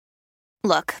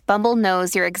Look, Bumble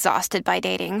knows you're exhausted by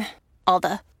dating. All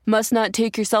the, must not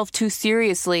take yourself too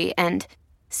seriously, and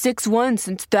 6'1"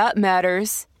 since that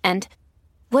matters. And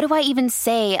what do I even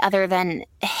say other than,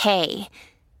 hey?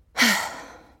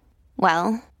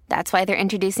 Well, that's why they're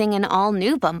introducing an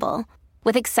all-new Bumble,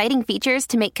 with exciting features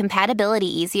to make compatibility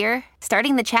easier,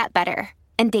 starting the chat better,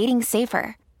 and dating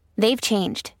safer. They've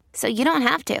changed, so you don't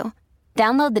have to.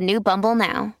 Download the new Bumble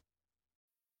now.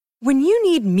 When you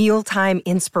need mealtime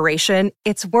inspiration,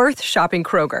 it's worth shopping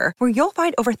Kroger, where you'll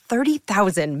find over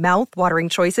 30,000 mouth-watering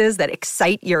choices that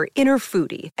excite your inner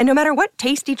foodie. And no matter what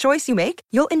tasty choice you make,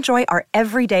 you'll enjoy our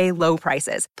everyday low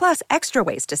prices, plus extra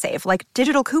ways to save, like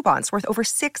digital coupons worth over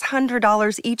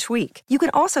 $600 each week. You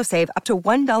can also save up to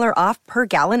 $1 off per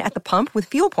gallon at the pump with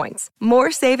fuel points.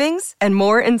 More savings and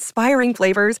more inspiring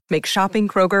flavors make shopping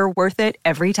Kroger worth it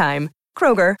every time.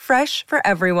 Kroger, fresh for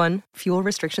everyone. Fuel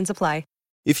restrictions apply.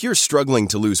 If you're struggling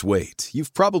to lose weight,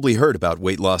 you've probably heard about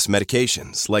weight loss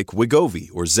medications like Wegovy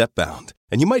or Zepbound,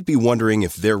 and you might be wondering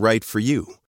if they're right for you.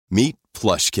 Meet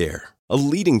PlushCare, a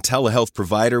leading telehealth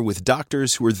provider with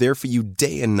doctors who are there for you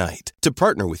day and night to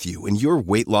partner with you in your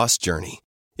weight loss journey.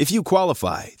 If you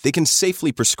qualify, they can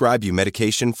safely prescribe you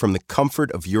medication from the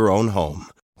comfort of your own home.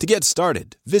 To get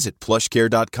started, visit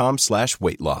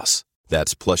plushcare.com/weightloss.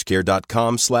 That's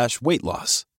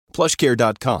plushcare.com/weightloss.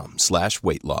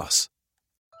 plushcare.com/weightloss.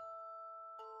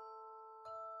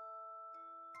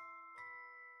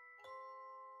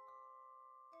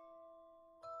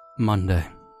 Monday,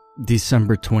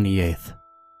 December 28th,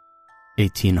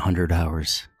 1800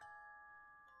 hours.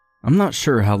 I'm not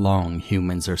sure how long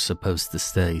humans are supposed to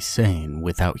stay sane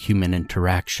without human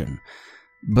interaction,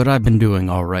 but I've been doing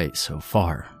alright so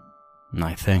far,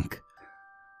 I think.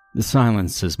 The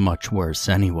silence is much worse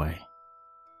anyway.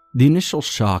 The initial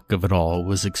shock of it all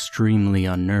was extremely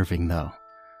unnerving though.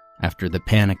 After the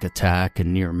panic attack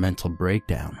and near mental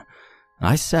breakdown,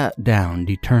 I sat down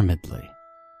determinedly,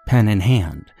 pen in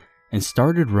hand, and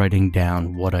started writing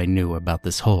down what I knew about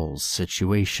this whole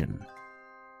situation.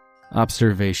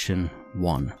 Observation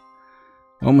 1.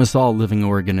 Almost all living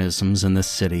organisms in this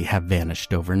city have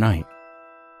vanished overnight.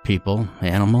 People,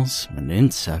 animals, and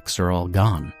insects are all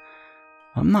gone.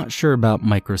 I'm not sure about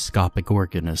microscopic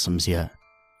organisms yet.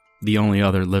 The only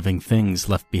other living things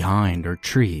left behind are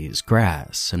trees,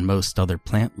 grass, and most other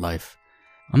plant life.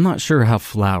 I'm not sure how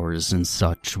flowers and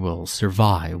such will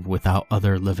survive without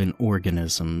other living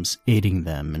organisms aiding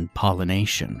them in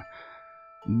pollination,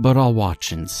 but I'll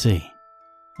watch and see.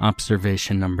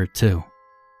 Observation number 2.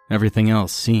 Everything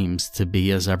else seems to be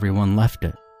as everyone left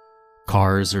it.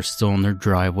 Cars are still in their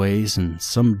driveways and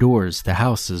some doors to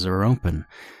houses are open,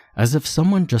 as if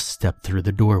someone just stepped through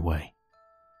the doorway.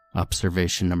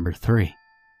 Observation number 3.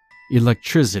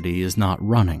 Electricity is not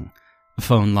running.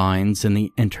 Phone lines and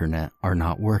the internet are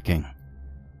not working.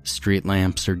 Street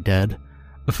lamps are dead.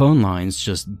 Phone lines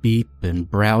just beep and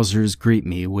browsers greet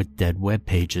me with dead web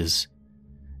pages.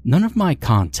 None of my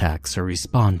contacts are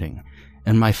responding,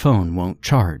 and my phone won't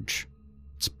charge.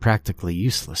 It's practically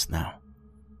useless now.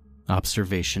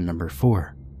 Observation number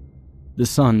 4. The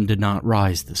sun did not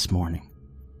rise this morning.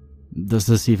 Does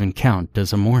this even count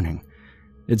as a morning?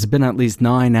 It's been at least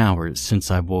 9 hours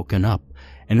since I've woken up,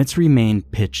 and it's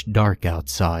remained pitch dark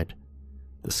outside.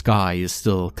 The sky is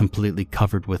still completely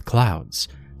covered with clouds,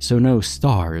 so no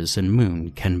stars and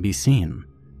moon can be seen.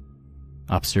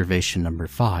 Observation number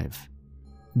 5.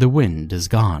 The wind is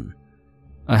gone.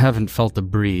 I haven't felt a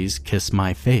breeze kiss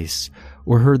my face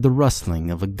or heard the rustling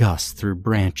of a gust through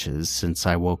branches since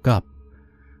I woke up.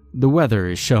 The weather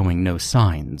is showing no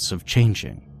signs of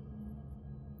changing.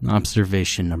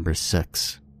 Observation number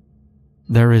 6.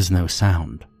 There is no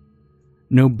sound.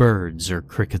 No birds or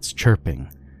crickets chirping,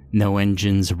 no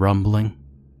engines rumbling.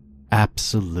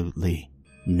 Absolutely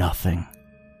nothing.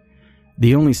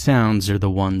 The only sounds are the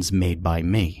ones made by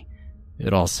me.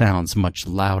 It all sounds much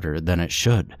louder than it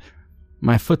should.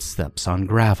 My footsteps on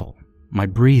gravel, my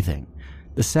breathing,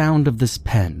 the sound of this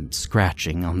pen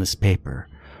scratching on this paper,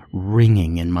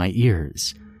 ringing in my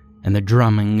ears, and the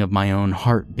drumming of my own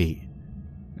heartbeat.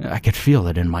 I could feel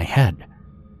it in my head.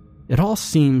 It all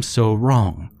seems so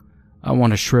wrong. I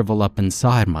want to shrivel up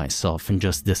inside myself and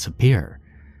just disappear.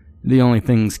 The only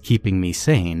thing's keeping me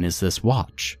sane is this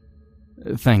watch.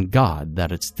 Thank God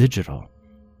that it's digital.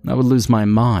 I would lose my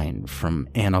mind from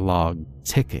analog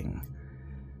ticking.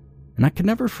 And I could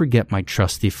never forget my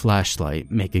trusty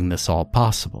flashlight making this all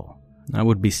possible. I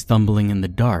would be stumbling in the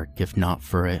dark if not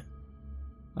for it.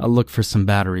 I'll look for some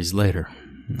batteries later.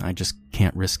 I just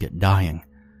can't risk it dying.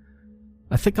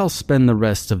 I think I'll spend the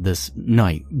rest of this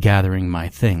night gathering my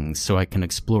things so I can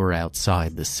explore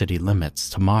outside the city limits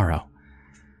tomorrow.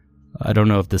 I don't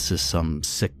know if this is some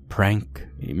sick prank,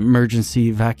 emergency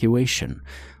evacuation,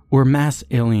 or mass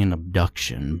alien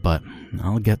abduction, but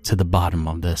I'll get to the bottom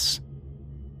of this.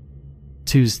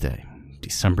 Tuesday,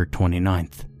 December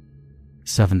 29th,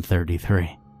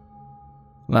 7:33.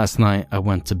 Last night I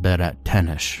went to bed at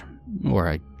 10ish, or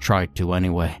I tried to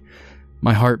anyway.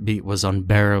 My heartbeat was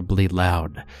unbearably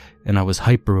loud, and I was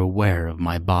hyper-aware of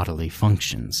my bodily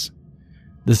functions.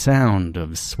 The sound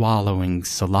of swallowing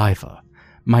saliva,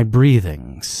 my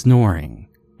breathing, snoring,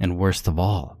 and worst of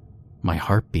all, my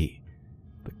heartbeat,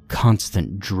 the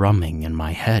constant drumming in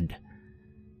my head.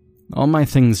 All my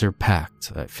things are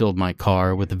packed. I filled my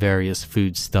car with various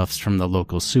foodstuffs from the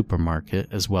local supermarket,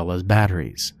 as well as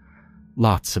batteries.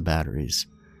 Lots of batteries.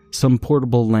 Some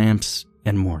portable lamps,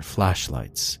 and more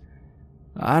flashlights.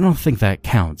 I don't think that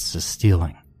counts as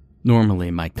stealing.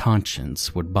 Normally my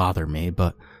conscience would bother me,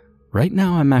 but right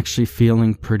now I'm actually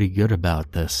feeling pretty good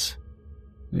about this.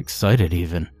 Excited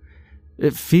even.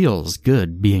 It feels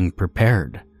good being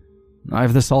prepared. I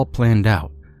have this all planned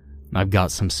out. I've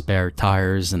got some spare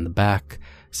tires in the back,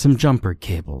 some jumper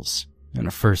cables, and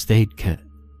a first aid kit.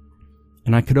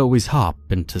 And I could always hop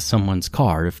into someone's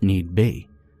car if need be.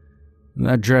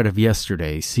 That dread of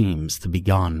yesterday seems to be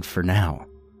gone for now.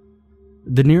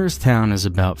 The nearest town is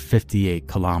about 58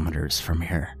 kilometers from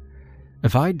here.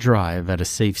 If I drive at a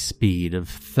safe speed of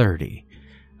 30,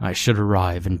 I should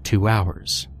arrive in 2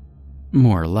 hours.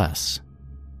 More or less.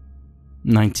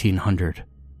 1900.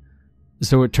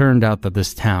 So it turned out that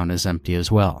this town is empty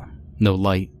as well. No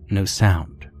light, no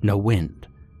sound, no wind.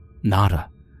 Nada.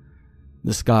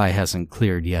 The sky hasn't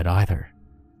cleared yet either.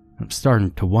 I'm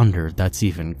starting to wonder if that's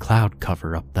even cloud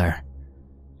cover up there.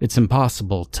 It's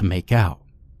impossible to make out.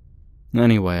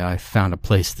 Anyway, I found a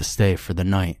place to stay for the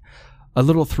night. A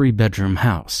little 3-bedroom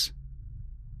house.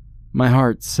 My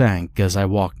heart sank as I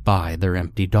walked by their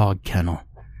empty dog kennel.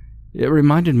 It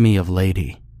reminded me of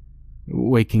Lady.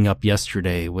 Waking up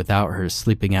yesterday without her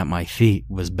sleeping at my feet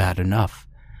was bad enough,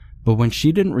 but when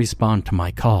she didn't respond to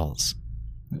my calls,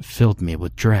 it filled me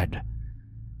with dread.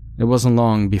 It wasn't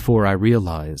long before I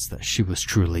realized that she was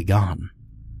truly gone.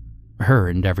 Her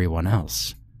and everyone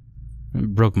else.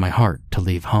 It broke my heart to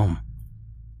leave home.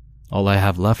 All I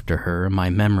have left of her are my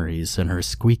memories and her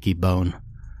squeaky bone.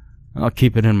 I'll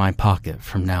keep it in my pocket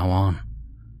from now on.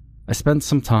 I spent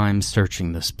some time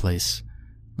searching this place,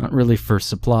 not really for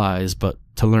supplies, but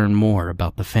to learn more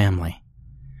about the family.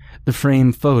 The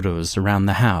framed photos around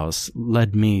the house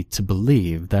led me to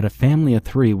believe that a family of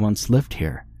 3 once lived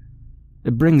here.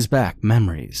 It brings back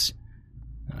memories.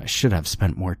 I should have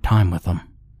spent more time with them.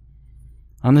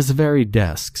 On this very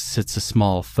desk sits a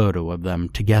small photo of them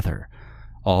together,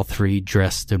 all 3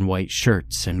 dressed in white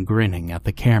shirts and grinning at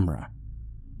the camera.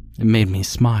 It made me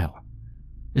smile.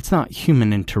 It's not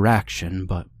human interaction,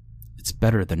 but it's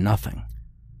better than nothing.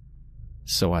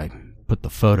 So I put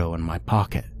the photo in my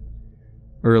pocket.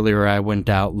 Earlier I went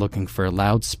out looking for a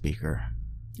loudspeaker.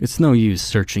 It's no use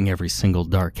searching every single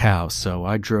dark house, so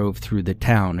I drove through the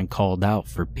town and called out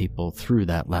for people through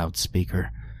that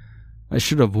loudspeaker. I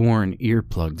should have worn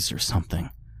earplugs or something.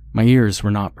 My ears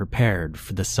were not prepared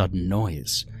for the sudden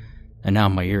noise, and now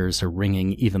my ears are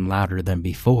ringing even louder than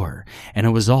before, and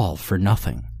it was all for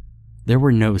nothing. There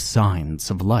were no signs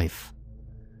of life.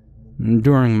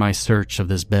 During my search of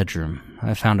this bedroom,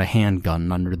 I found a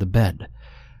handgun under the bed.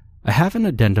 I haven't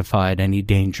identified any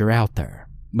danger out there,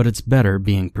 but it's better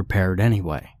being prepared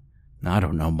anyway. I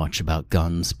don't know much about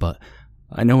guns, but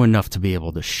I know enough to be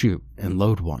able to shoot and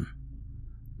load one.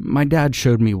 My dad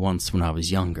showed me once when I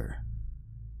was younger.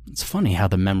 It's funny how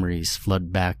the memories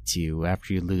flood back to you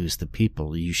after you lose the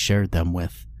people you shared them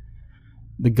with.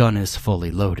 The gun is fully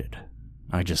loaded.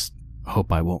 I just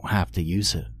hope I won't have to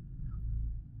use it.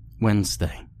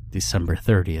 Wednesday, December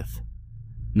 30th,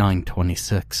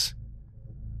 9:26.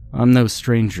 I'm no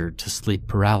stranger to sleep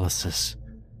paralysis.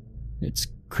 It's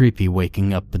creepy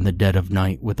waking up in the dead of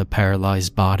night with a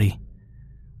paralyzed body.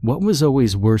 What was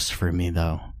always worse for me,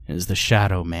 though, is the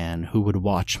shadow man who would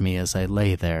watch me as I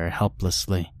lay there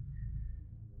helplessly.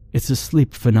 It's a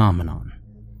sleep phenomenon.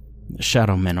 The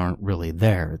shadow men aren't really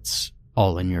there, it's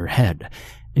all in your head,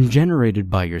 and generated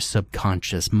by your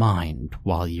subconscious mind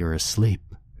while you're asleep.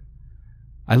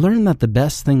 I learned that the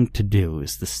best thing to do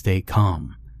is to stay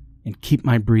calm and keep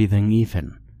my breathing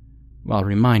even, while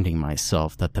reminding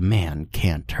myself that the man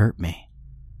can't hurt me.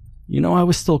 You know, I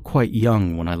was still quite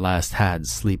young when I last had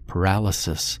sleep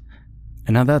paralysis,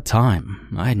 and at that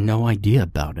time, I had no idea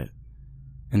about it,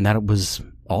 and that it was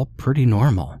all pretty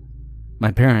normal.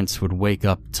 My parents would wake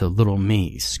up to little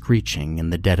me screeching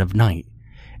in the dead of night,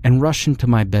 and rush into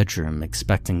my bedroom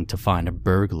expecting to find a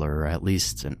burglar or at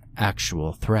least an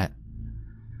actual threat.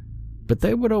 but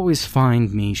they would always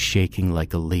find me shaking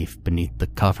like a leaf beneath the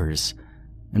covers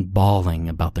and bawling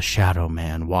about the shadow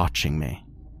man watching me.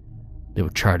 They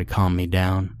would try to calm me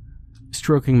down,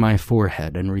 stroking my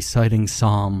forehead and reciting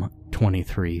Psalm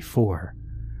 23:4.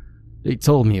 They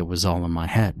told me it was all in my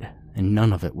head, and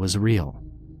none of it was real.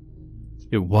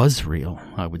 It was real,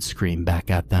 I would scream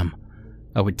back at them.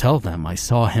 I would tell them I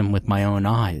saw him with my own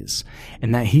eyes,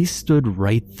 and that he stood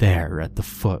right there at the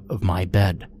foot of my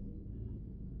bed.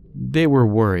 They were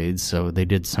worried, so they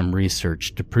did some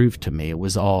research to prove to me it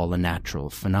was all a natural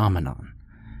phenomenon.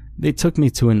 They took me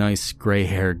to a nice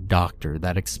gray-haired doctor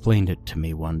that explained it to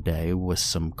me one day with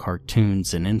some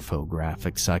cartoons and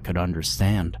infographics I could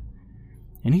understand.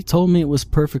 And he told me it was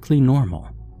perfectly normal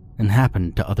and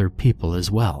happened to other people as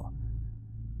well.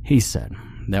 He said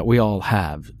that we all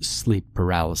have sleep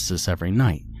paralysis every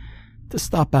night to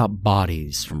stop out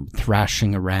bodies from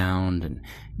thrashing around and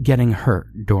getting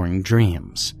hurt during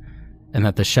dreams, and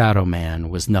that the shadow man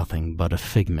was nothing but a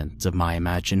figment of my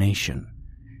imagination.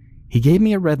 He gave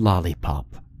me a red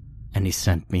lollipop, and he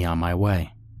sent me on my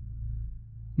way.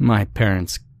 My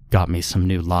parents got me some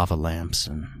new lava lamps,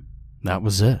 and that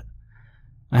was it.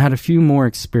 I had a few more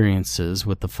experiences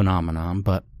with the phenomenon,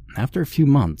 but after a few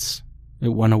months, it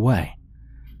went away.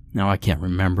 Now, I can't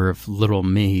remember if little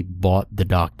me bought the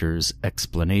doctor's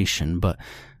explanation, but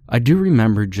I do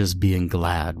remember just being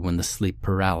glad when the sleep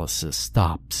paralysis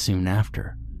stopped soon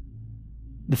after.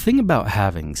 The thing about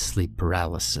having sleep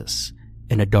paralysis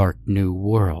in a dark new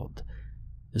world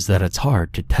is that it's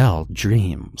hard to tell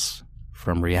dreams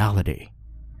from reality.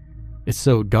 It's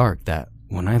so dark that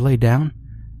when I lay down,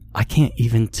 I can't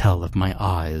even tell if my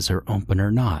eyes are open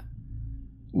or not,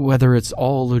 whether it's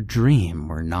all a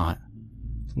dream or not.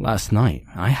 Last night,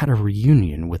 I had a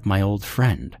reunion with my old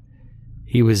friend.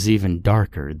 He was even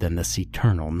darker than this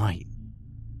eternal night.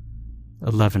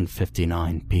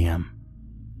 11:59 p.m.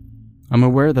 I'm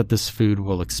aware that this food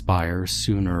will expire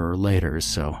sooner or later,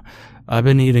 so I've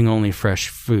been eating only fresh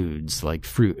foods like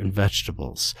fruit and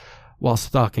vegetables, while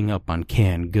stocking up on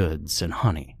canned goods and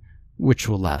honey, which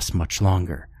will last much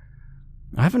longer.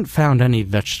 I haven't found any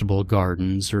vegetable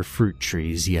gardens or fruit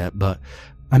trees yet, but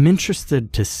I'm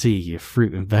interested to see if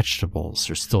fruit and vegetables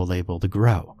are still able to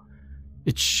grow.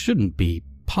 It shouldn't be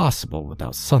possible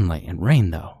without sunlight and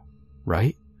rain, though,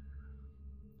 right?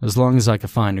 As long as I can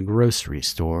find a grocery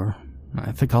store,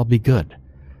 I think I'll be good.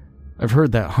 I've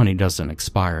heard that honey doesn't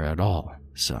expire at all,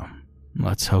 so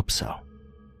let's hope so.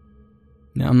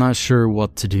 Now, I'm not sure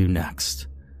what to do next,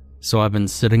 so I've been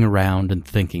sitting around and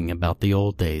thinking about the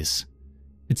old days.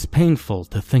 It's painful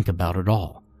to think about it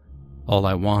all. All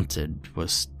I wanted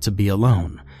was to be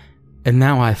alone, and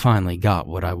now I finally got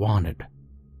what I wanted.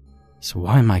 So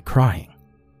why am I crying?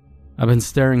 I've been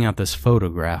staring at this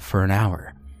photograph for an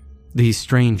hour. These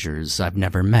strangers I've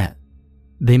never met.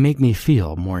 They make me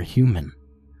feel more human.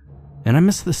 And I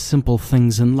miss the simple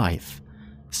things in life.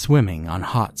 Swimming on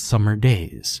hot summer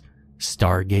days,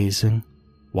 stargazing,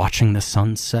 watching the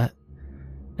sunset.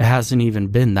 It hasn't even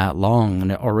been that long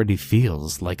and it already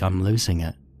feels like I'm losing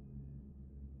it.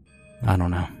 I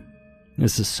don't know.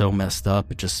 This is so messed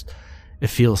up, it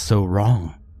feels so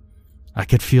wrong. I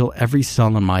could feel every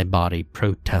cell in my body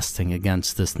protesting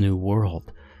against this new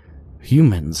world.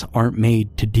 Humans aren't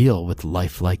made to deal with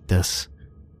life like this.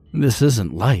 This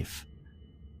isn't life.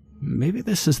 Maybe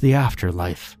this is the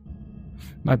afterlife.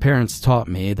 My parents taught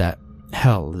me that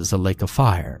hell is a lake of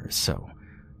fire, so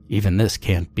even this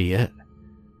can't be it.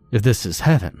 If this is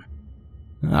heaven,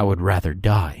 I would rather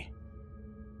die.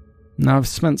 Now, I've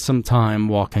spent some time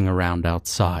walking around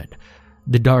outside.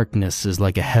 The darkness is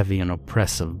like a heavy and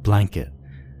oppressive blanket.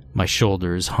 My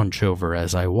shoulders hunch over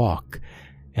as I walk,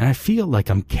 and I feel like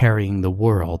I'm carrying the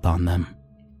world on them.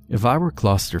 If I were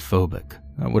claustrophobic,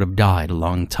 I would have died a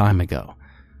long time ago.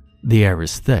 The air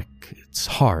is thick, it's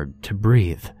hard to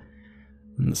breathe,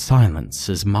 and the silence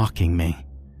is mocking me.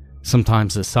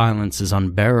 Sometimes the silence is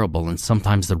unbearable, and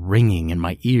sometimes the ringing in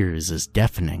my ears is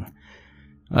deafening.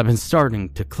 I've been starting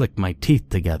to click my teeth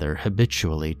together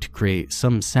habitually to create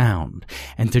some sound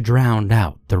and to drown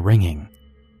out the ringing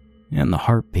and the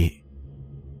heartbeat.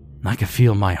 I can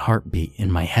feel my heartbeat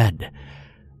in my head.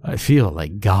 I feel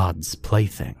like God's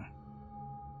plaything.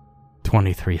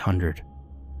 2300.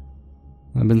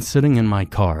 I've been sitting in my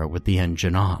car with the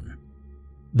engine on.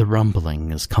 The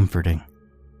rumbling is comforting.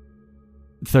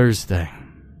 Thursday,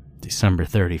 December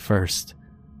 31st,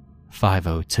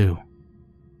 5:02.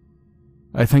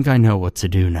 I think I know what to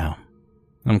do now.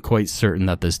 I'm quite certain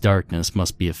that this darkness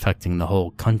must be affecting the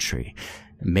whole country,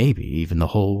 maybe even the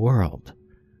whole world.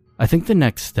 I think the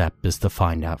next step is to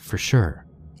find out for sure.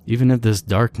 Even if this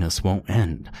darkness won't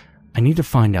end, I need to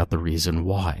find out the reason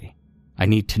why. I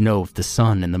need to know if the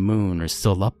sun and the moon are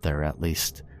still up there at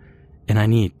least, and I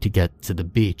need to get to the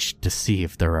beach to see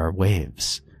if there are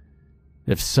waves.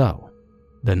 If so,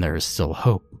 then there is still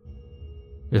hope.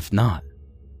 If not,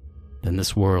 then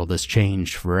this world has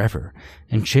changed forever,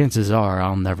 and chances are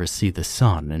I'll never see the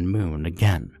sun and moon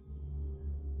again.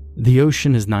 The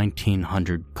ocean is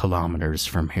 1,900 kilometers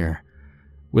from here.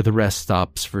 With rest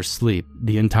stops for sleep,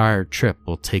 the entire trip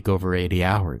will take over 80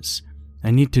 hours. I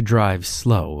need to drive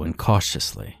slow and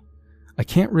cautiously. I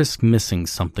can't risk missing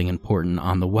something important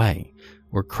on the way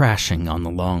or crashing on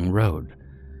the long road.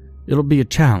 It'll be a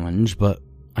challenge, but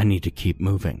I need to keep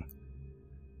moving.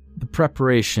 The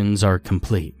preparations are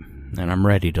complete, and I'm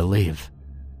ready to leave.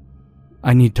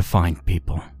 I need to find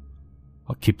people.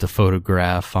 I'll keep the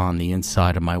photograph on the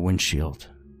inside of my windshield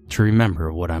to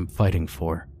remember what I'm fighting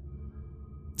for.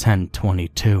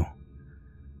 10:22.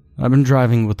 I've been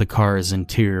driving with the car's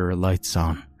interior lights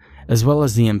on, as well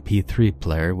as the MP3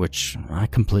 player, which I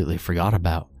completely forgot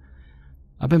about.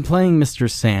 I've been playing Mr.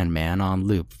 Sandman on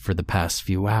loop for the past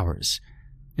few hours.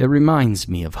 It reminds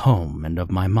me of home and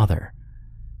of my mother.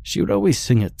 She would always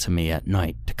sing it to me at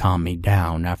night to calm me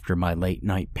down after my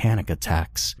late-night panic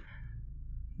attacks.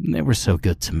 They were so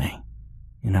good to me.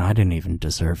 I didn't even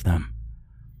deserve them.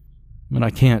 But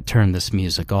I can't turn this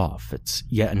music off. It's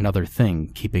yet another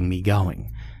thing keeping me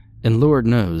going. And Lord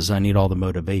knows I need all the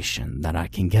motivation that I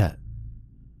can get.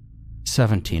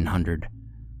 1700.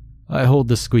 I hold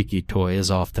the squeaky toy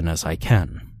as often as I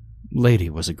can. Lady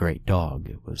was a great dog.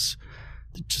 It was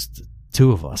just the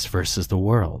two of us versus the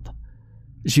world.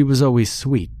 She was always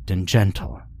sweet and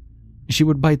gentle. She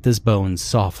would bite this bone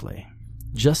softly,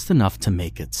 just enough to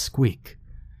make it squeak.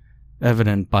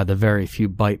 Evident by the very few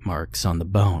bite marks on the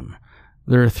bone,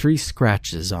 there are 3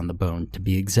 scratches on the bone to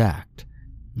be exact.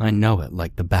 I know it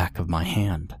like the back of my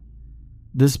hand.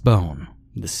 This bone,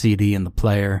 the CD and the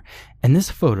player, and this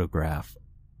photograph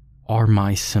are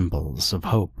my symbols of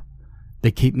hope.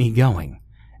 They keep me going,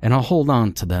 and I'll hold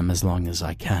on to them as long as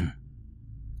I can.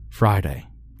 Friday,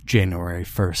 January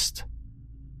 1st,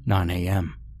 9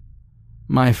 a.m.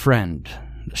 My friend,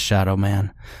 the Shadow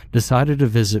Man, decided to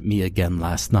visit me again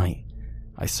last night.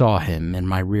 I saw him in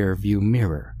my rear view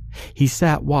mirror. He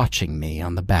sat watching me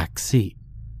on the back seat.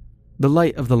 The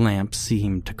light of the lamp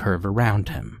seemed to curve around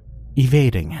him,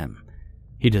 evading him.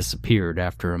 He disappeared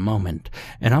after a moment,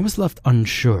 and I was left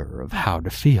unsure of how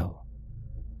to feel.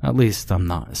 At least I'm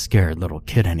not a scared little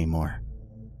kid anymore.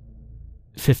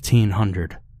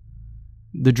 1500.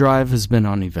 The drive has been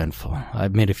uneventful.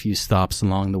 I've made a few stops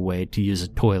along the way to use a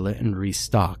toilet and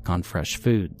restock on fresh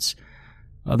foods.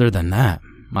 Other than that,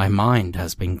 my mind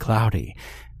has been cloudy.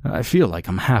 I feel like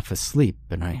I'm half asleep,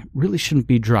 and I really shouldn't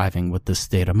be driving with this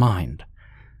state of mind.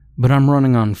 But I'm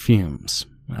running on fumes.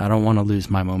 I don't want to lose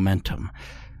my momentum.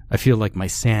 I feel like my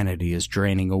sanity is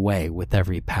draining away with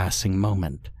every passing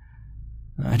moment.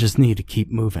 I just need to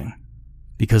keep moving,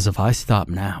 because if I stop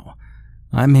now,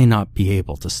 I may not be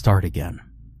able to start again.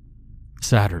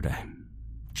 Saturday,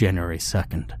 January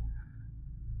 2nd,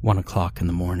 1 o'clock in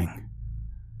the morning.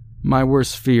 My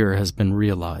worst fear has been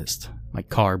realized. My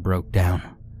car broke down.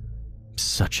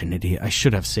 Such an idiot. I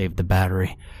should have saved the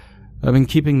battery. I've been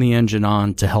keeping the engine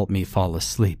on to help me fall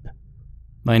asleep.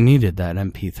 I needed that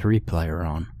MP3 player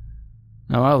on.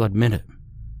 Now I'll admit it.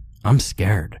 I'm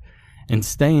scared, and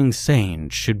staying sane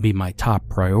should be my top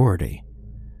priority.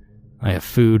 I have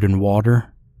food and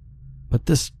water, but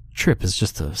this trip is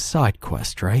just a side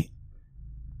quest, right?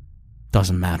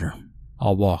 Doesn't matter.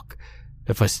 I'll walk.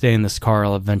 If I stay in this car,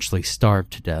 I'll eventually starve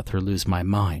to death or lose my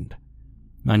mind.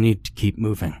 I need to keep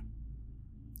moving.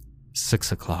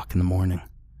 6 o'clock in the morning.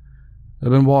 I've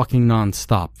been walking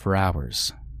non-stop for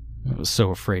hours. I was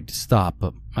so afraid to stop,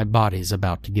 but my body's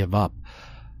about to give up.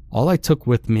 All I took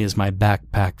with me is my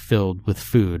backpack filled with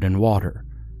food and water.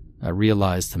 I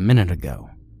realized a minute ago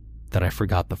that I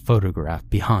forgot the photograph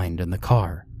behind in the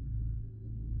car.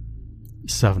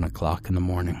 7 o'clock in the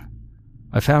morning.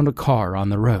 I found a car on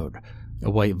the road, a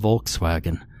white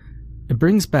Volkswagen. It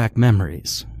brings back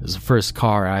memories. It was the first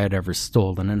car I had ever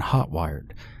stolen and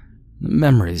hotwired. The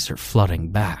memories are flooding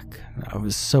back. I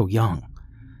was so young.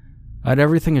 I had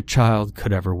everything a child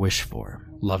could ever wish for.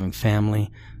 Loving family,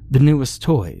 the newest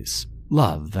toys,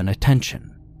 love and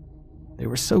attention. They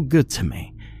were so good to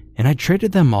me, and I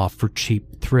traded them off for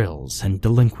cheap thrills and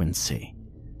delinquency.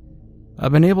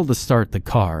 I've been able to start the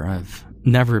car. I've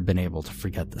never been able to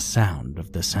forget the sound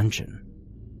of this engine.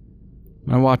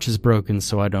 My watch is broken,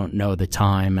 so I don't know the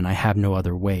time, and I have no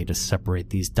other way to separate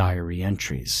these diary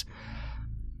entries.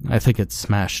 I think it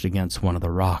smashed against one of the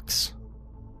rocks.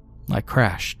 I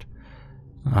crashed.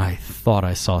 I thought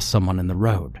I saw someone in the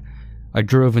road. I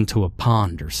drove into a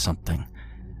pond or something.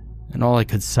 and all I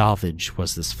could salvage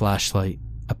was this flashlight,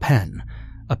 a pen,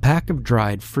 a pack of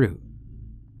dried fruit,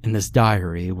 and this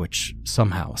diary which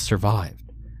somehow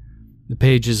survived. The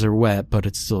pages are wet, but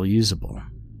it's still usable.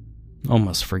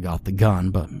 Almost forgot the gun,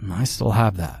 but I still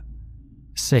have that.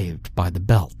 Saved by the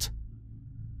belt.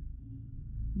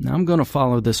 Now I'm gonna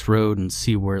follow this road and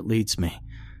see where it leads me.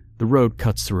 The road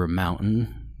cuts through a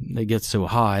mountain. They get so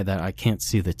high that I can't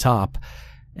see the top,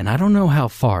 and I don't know how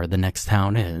far the next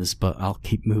town is, but I'll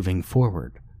keep moving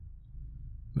forward.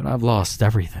 But I've lost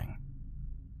everything.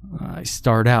 I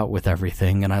start out with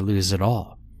everything and I lose it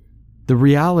all. The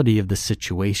reality of the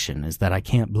situation is that I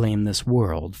can't blame this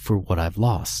world for what I've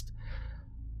lost.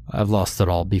 I've lost it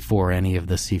all before any of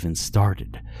this even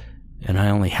started, and I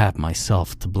only have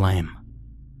myself to blame.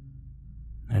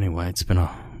 Anyway, it's been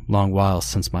a long while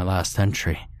since my last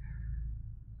entry.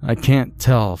 I can't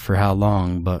tell for how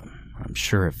long, but I'm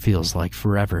sure it feels like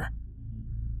forever.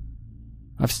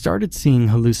 I've started seeing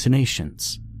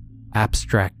hallucinations.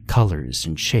 Abstract colors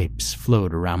and shapes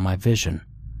float around my vision.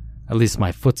 At least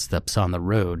my footsteps on the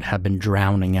road have been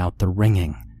drowning out the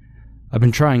ringing. I've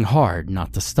been trying hard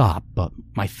not to stop, but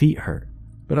my feet hurt.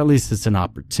 But at least it's an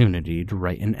opportunity to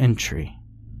write an entry.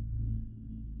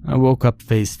 I woke up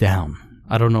face down.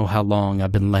 I don't know how long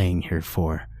I've been laying here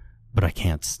for, but I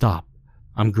can't stop.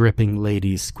 I'm gripping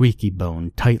Lady's squeaky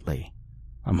bone tightly.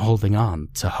 I'm holding on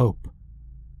to hope.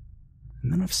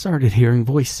 And then I've started hearing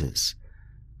voices.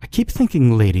 I keep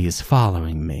thinking Lady is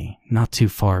following me, not too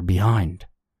far behind.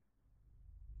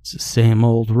 It's the same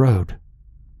old road.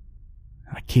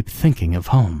 I keep thinking of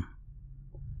home.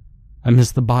 I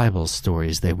miss the Bible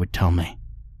stories they would tell me.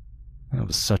 I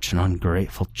was such an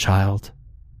ungrateful child.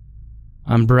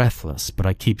 I'm breathless, but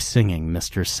I keep singing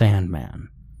Mr. Sandman.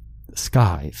 The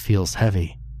sky feels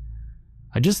heavy.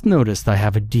 I just noticed I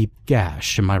have a deep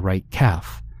gash in my right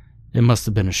calf. It must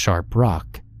have been a sharp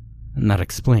rock, and that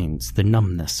explains the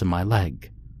numbness in my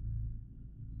leg.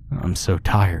 I'm so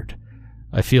tired.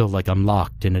 I feel like I'm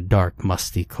locked in a dark,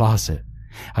 musty closet.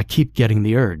 I keep getting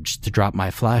the urge to drop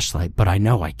my flashlight, but I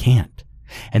know I can't.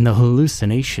 And the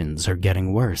hallucinations are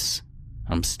getting worse.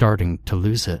 I'm starting to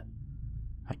lose it.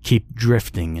 I keep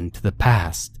drifting into the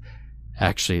past.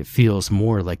 Actually, it feels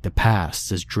more like the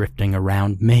past is drifting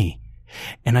around me.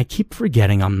 And I keep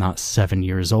forgetting I'm not 7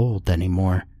 years old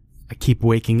anymore. I keep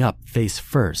waking up face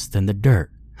first in the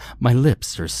dirt. My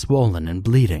lips are swollen and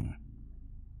bleeding.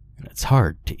 And it's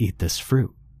hard to eat this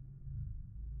fruit.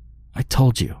 I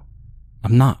told you,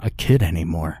 I'm not a kid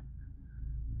anymore.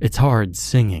 It's hard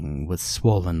singing with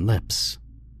swollen lips.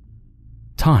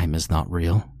 Time is not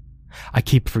real. I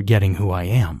keep forgetting who I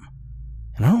am.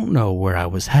 And I don't know where I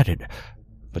was headed,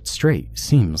 but straight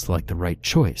seems like the right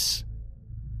choice.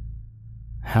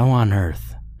 How on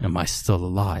earth am I still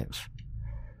alive?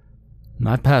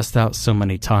 I passed out so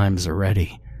many times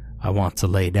already, I want to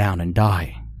lay down and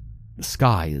die. The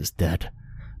sky is dead.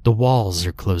 The walls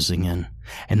are closing in,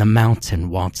 and the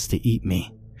mountain wants to eat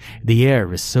me. The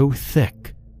air is so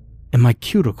thick, and my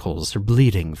cuticles are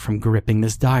bleeding from gripping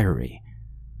this diary.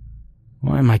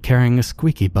 Why am I carrying a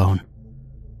squeaky bone?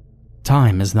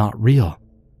 Time is not real.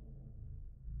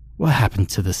 What happened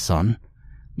to the sun?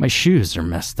 My shoes are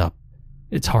messed up.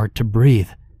 It's hard to breathe.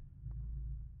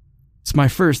 It's my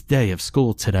first day of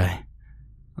school today.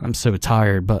 I'm so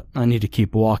tired, but I need to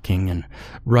keep walking and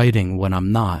writing when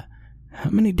I'm not. How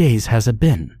many days has it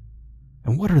been?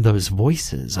 And what are those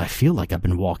voices? I feel like I've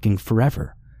been walking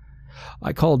forever.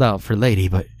 I called out for Lady,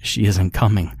 but she isn't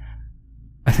coming.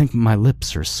 I think my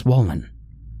lips are swollen.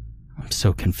 I'm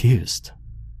so confused.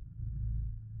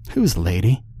 Who's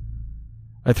Lady?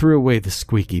 I threw away the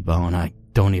squeaky bone. I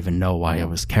don't even know why I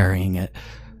was carrying it.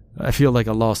 I feel like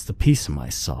I lost a piece of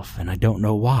myself, and I don't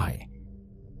know why.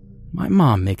 My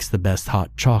mom makes the best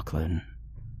hot chocolate, and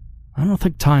I don't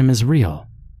think time is real.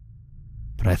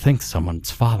 But I think someone's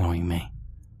following me.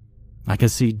 I can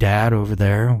see Dad over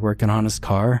there working on his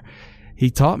car.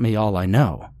 He taught me all I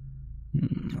know.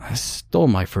 I stole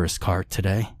my first car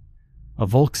today. A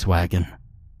Volkswagen.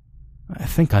 I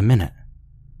think I'm in it.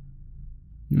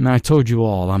 I told you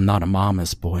all I'm not a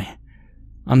mama's boy.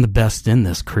 I'm the best in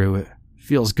this crew. It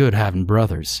feels good having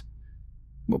brothers.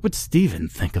 What would Steven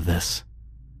think of this?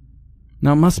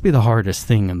 Now, it must be the hardest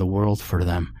thing in the world for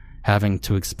them, having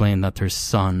to explain that their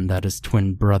son, that his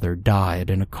twin brother, died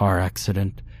in a car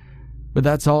accident. But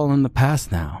that's all in the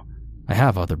past now. I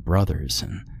have other brothers,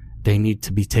 and they need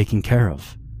to be taken care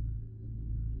of.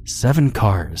 7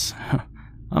 cars.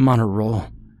 I'm on a roll.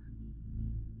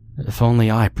 If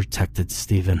only I protected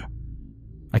Steven.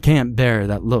 I can't bear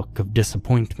that look of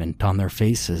disappointment on their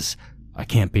faces. I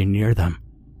can't be near them.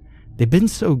 They've been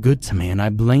so good to me, and I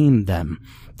blame them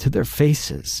to their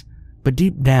faces. But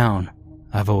deep down,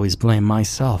 I've always blamed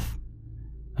myself.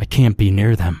 I can't be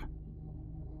near them.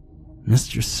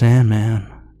 Mr.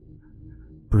 Sandman,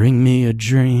 bring me a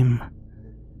dream.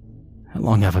 How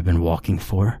long have I been walking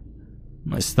for?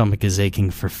 My stomach is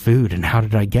aching for food, and how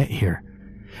did I get here?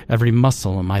 Every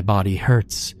muscle in my body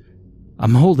hurts.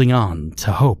 I'm holding on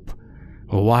to hope.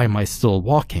 Well, why am I still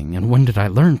walking, and when did I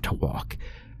learn to walk?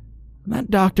 That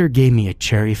doctor gave me a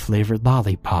cherry-flavored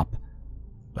lollipop,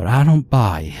 but I don't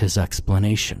buy his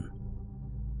explanation.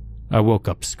 I woke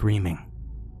up screaming.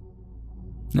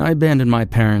 I abandoned my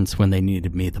parents when they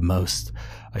needed me the most.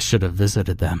 I should have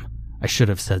visited them. I should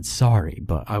have said sorry,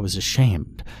 but I was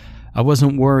ashamed. I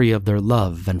wasn't worthy of their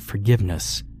love and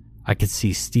forgiveness. I could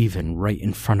see Stephen right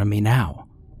in front of me now.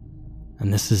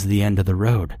 And this is the end of the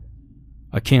road.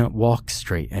 I can't walk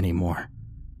straight anymore.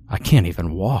 I can't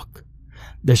even walk.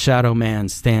 The shadow man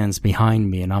stands behind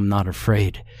me, and I'm not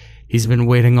afraid. He's been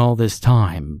waiting all this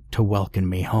time to welcome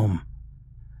me home.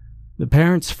 The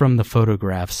parents from the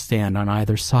photographs stand on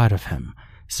either side of him,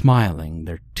 smiling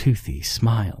their toothy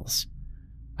smiles.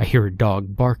 I hear a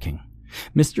dog barking.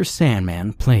 Mr.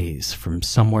 Sandman plays from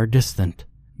somewhere distant.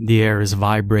 The air is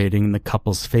vibrating and the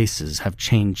couple's faces have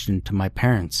changed into my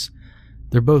parents.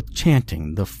 They're both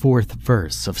chanting the 4th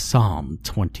verse of Psalm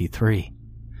 23.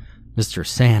 Mr.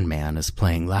 Sandman is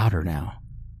playing louder now.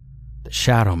 The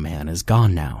Shadow Man is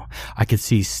gone now. I could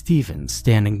see Stephen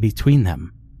standing between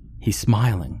them. He's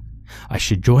smiling. I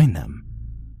should join them.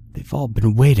 They've all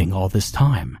been waiting all this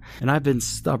time, and I've been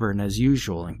stubborn as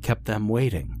usual and kept them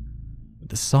waiting. But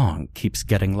the song keeps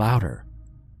getting louder.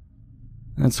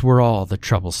 That's where all the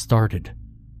trouble started.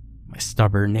 My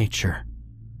stubborn nature.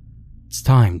 It's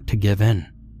time to give in.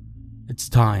 It's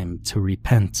time to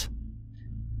repent.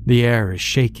 The air is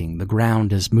shaking, the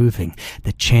ground is moving,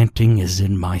 the chanting is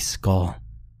in my skull.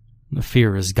 The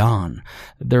fear is gone.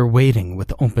 They're waiting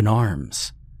with open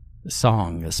arms. The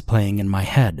song is playing in my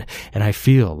head, and I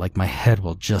feel like my head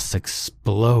will just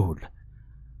explode.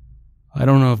 I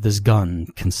don't know if this gun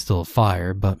can still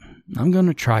fire, but I'm going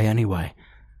to try anyway.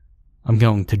 I'm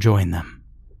going to join them.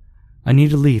 I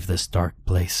need to leave this dark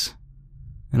place.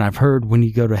 And I've heard when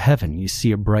you go to heaven, you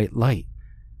see a bright light.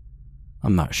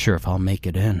 I'm not sure if I'll make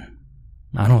it in.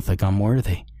 I don't think I'm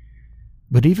worthy.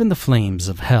 But even the flames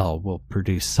of hell will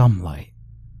produce some light.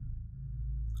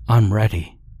 I'm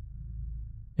ready.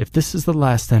 If this is the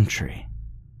last entry,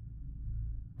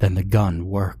 then the gun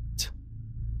works.